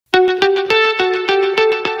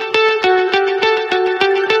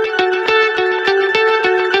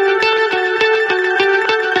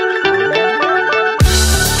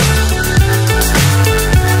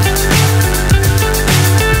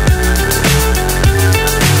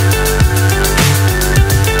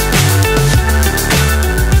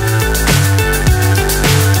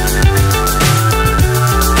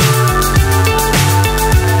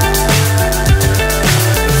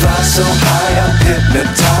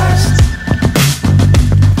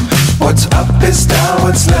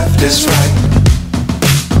is right.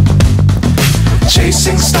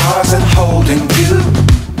 Chasing stars and holding you.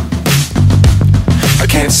 I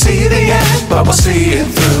can't see the end, but we'll see it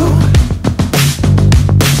through.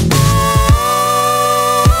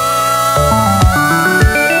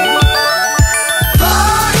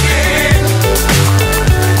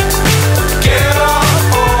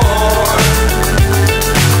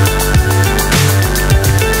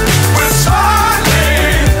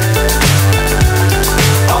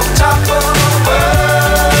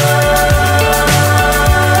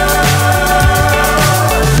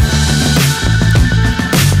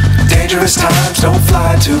 Dangerous times, don't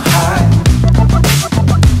fly too high.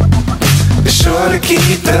 Be sure to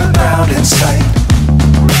keep the ground in sight.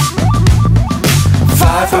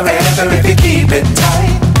 Fly forever if you keep it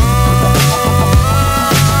tight.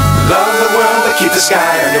 Love the world, but keep the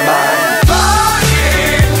sky on your mind.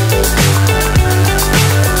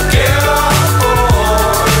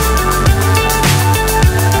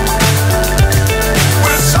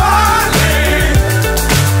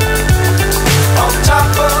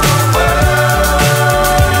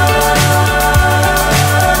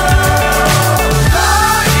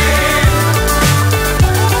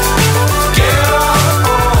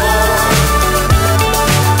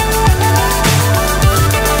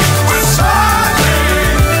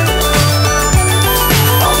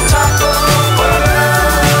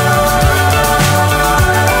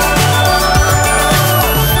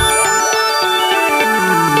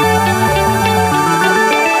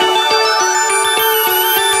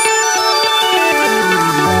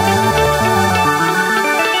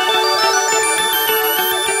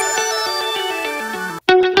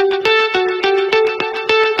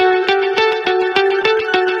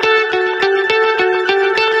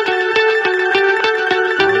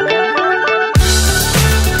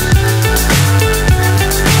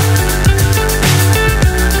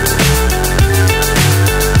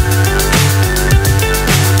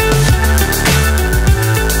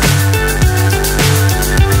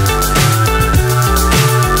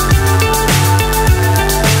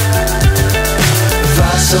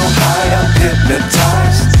 So high I'm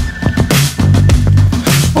hypnotized.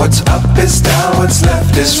 What's up is down, what's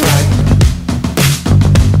left is right.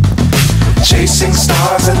 Chasing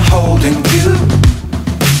stars and holding you.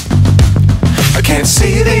 I can't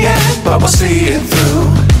see the end, but we'll see it through.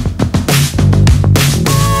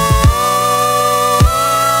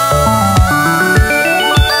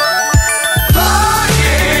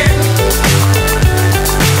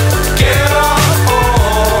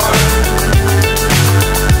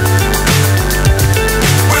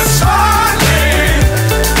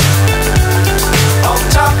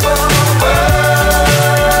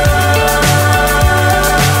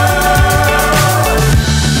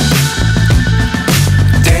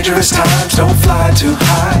 Dangerous times, don't fly too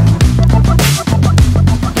high.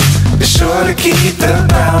 Be sure to keep the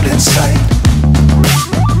ground in sight.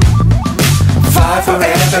 Fly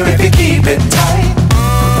forever if you keep it tight.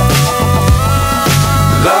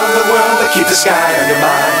 Love the world, but keep the sky on your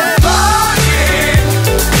mind.